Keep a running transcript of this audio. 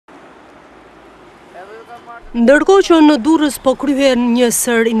Ndërkohë që në Durrës po kryhen një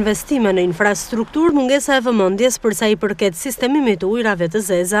sër investime në infrastrukturë, mungesa e vëmendjes për sa i përket sistemimit të ujërave të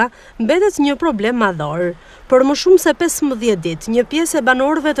zeza mbetet një problem madhor. Për më shumë se 15 ditë, një pjesë e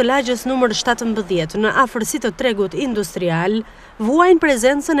banorëve të lagjes numër 17 në afërsi të tregut industrial vuajnë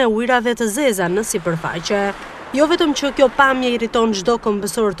prezencën e ujërave të zeza në sipërfaqe. Jo vetëm që kjo pamje irriton çdo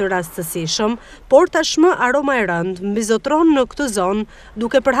kombësor të rastësishëm, por tashmë aroma e rëndë mbizotron në këtë zonë,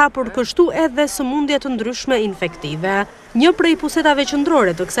 duke përhapur kështu edhe sëmundje të ndryshme infektive. Një prej pusetave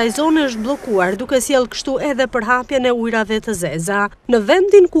qendrore të kësaj zone është bllokuar, duke sjellë kështu edhe përhapjen e ujërave të zeza. Në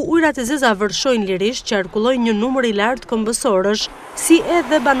vendin ku ujërat e zeza vërshojnë lirisht, qarkullojnë një numër i lartë kombësorësh, si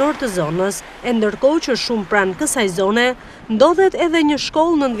edhe banorë të zonës, e ndërkohë që shumë pranë kësaj zone ndodhet edhe një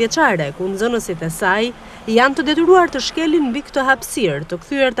shkollë nëntëvjeçare, ku nxënësit e saj janë të detyruar të shkelin mbi këtë hapësirë, të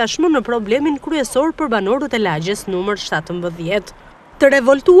kthyer tashmë në problemin kryesor për banorët e lagjes numër 17. Të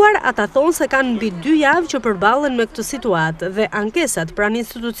revoltuar, ata thonë se kanë mbi 2 javë që përballen me këtë situatë dhe ankesat pranë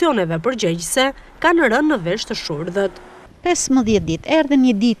institucioneve përgjegjëse kanë rënë në vesh të shurdhët. 15 ditë, erdhe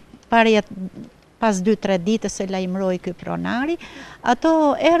një ditë pas 2-3 ditës se lajmëroi ky pronari,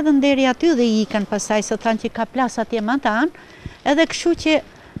 ato erdhën deri aty dhe ikën pasaj se thanë që ka plas atje më tanë, edhe kështu që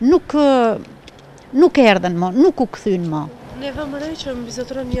nuk erdhen më, nuk u kthyn më. Ne vëmërej që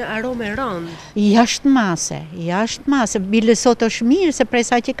mbizotron një aromë e rëndë. Jashtë mase, bile sot është mirë, se prej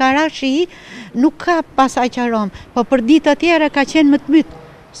sa që ka rashi, nuk ka pasaj që aromë, po për ditë tjera ka qenë më të mytë,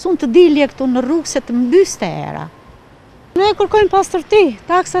 sun të dilje këtu në rrugë se të mbyste era. Ne kërkojmë pastërti,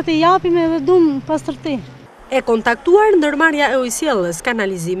 taksat i japim edhe duam pastërti. E kontaktuar, ndërmarrja e ujësjellës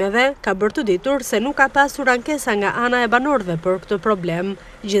kanalizimeve ka bërë të ditur se nuk ka pasur ankesa nga ana e banorëve për këtë problem,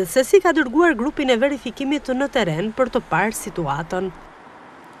 gjithsesi ka dërguar grupin e verifikimit në terren për të parë situatën.